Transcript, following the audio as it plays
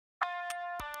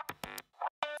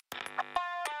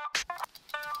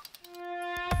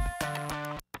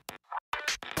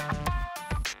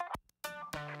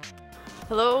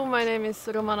Hello, my name is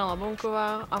Romana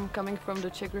Labounková. I'm coming from the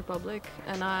Czech Republic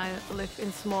and I live in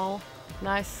small,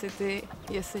 nice city,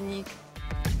 Jeseník.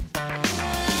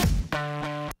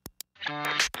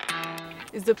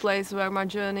 It's the place where my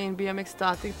journey in BMX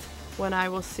started when I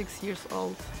was 6 years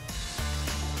old.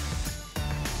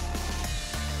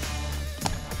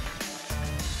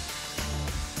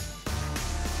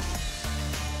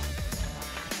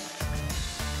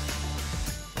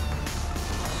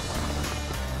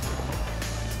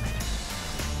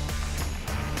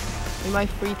 In my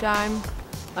free time,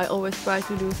 I always try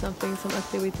to do some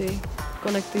activity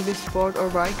connected with sport or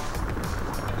bike.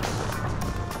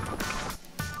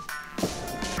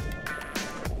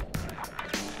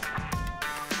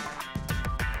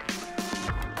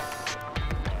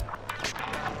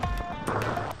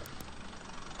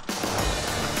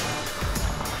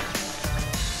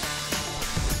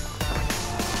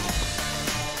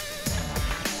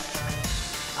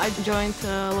 I joined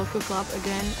a local club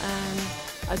again and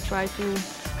I try to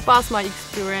pass my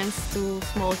experience to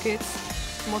small kids,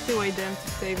 motivate them to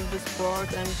stay with the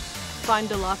sport and find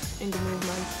the love in the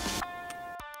movement.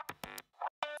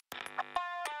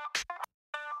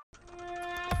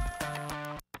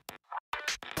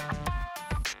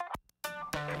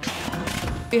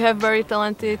 We have very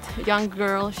talented young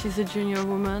girl, she's a junior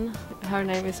woman. Her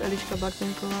name is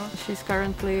Pumptrack. She's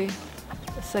currently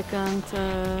second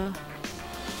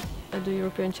at the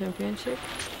European Championship.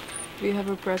 We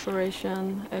have a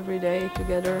preparation every day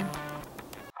together.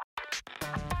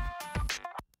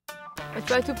 I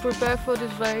try to prepare for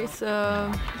this race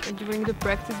during the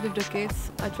practice with the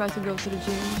kids. I try to go to the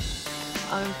gym.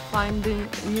 I find the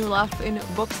new love in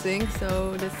boxing,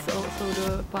 so that's also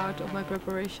the part of my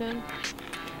preparation.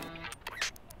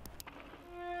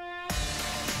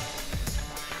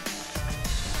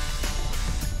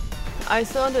 I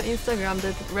saw on the Instagram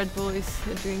that Red Bull is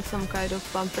doing some kind of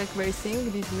Pumptrack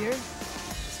racing this year.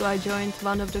 So I joined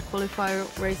one of the qualifier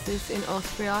races in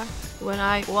Austria when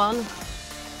I won.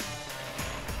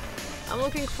 I'm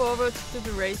looking forward to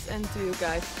the race and to you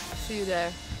guys. See you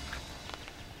there.